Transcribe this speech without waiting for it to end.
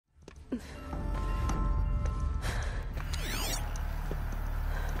Now,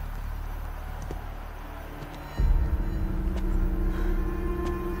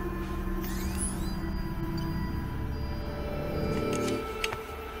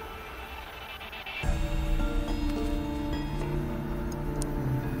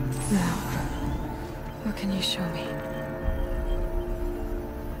 what can you show me?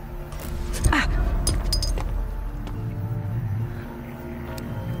 Ah!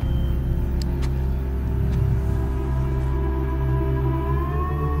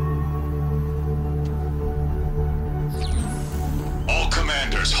 All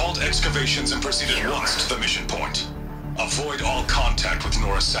commanders, halt excavations and proceed at once to the mission point. Avoid all contact with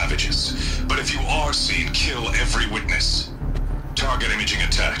Nora savages, but if you are seen, kill every witness. Target imaging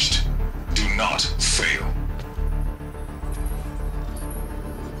attached. Do not fail.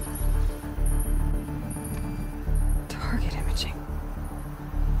 Target imaging.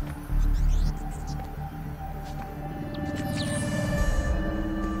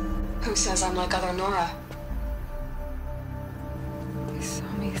 Who says I'm like other Nora? They saw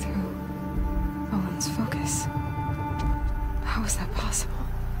me through Owen's focus. How is that possible?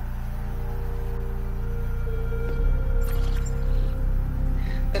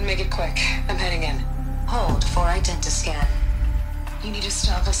 Then make it quick. I'm heading in. Hold for identiscan. You need to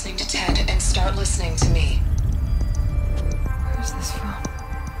stop listening to Ted and start listening to me. Where's this from?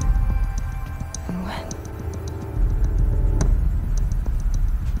 And when?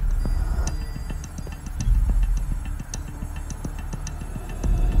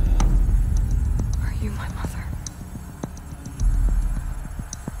 Are you my mother?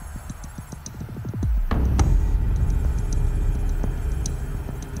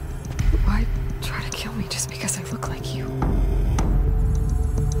 Why try to kill me just because I look like you?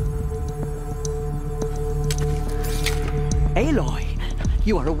 Aloy,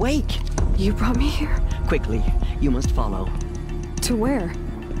 you are awake. You brought me here? Quickly, you must follow. To where?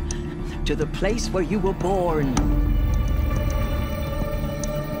 To the place where you were born.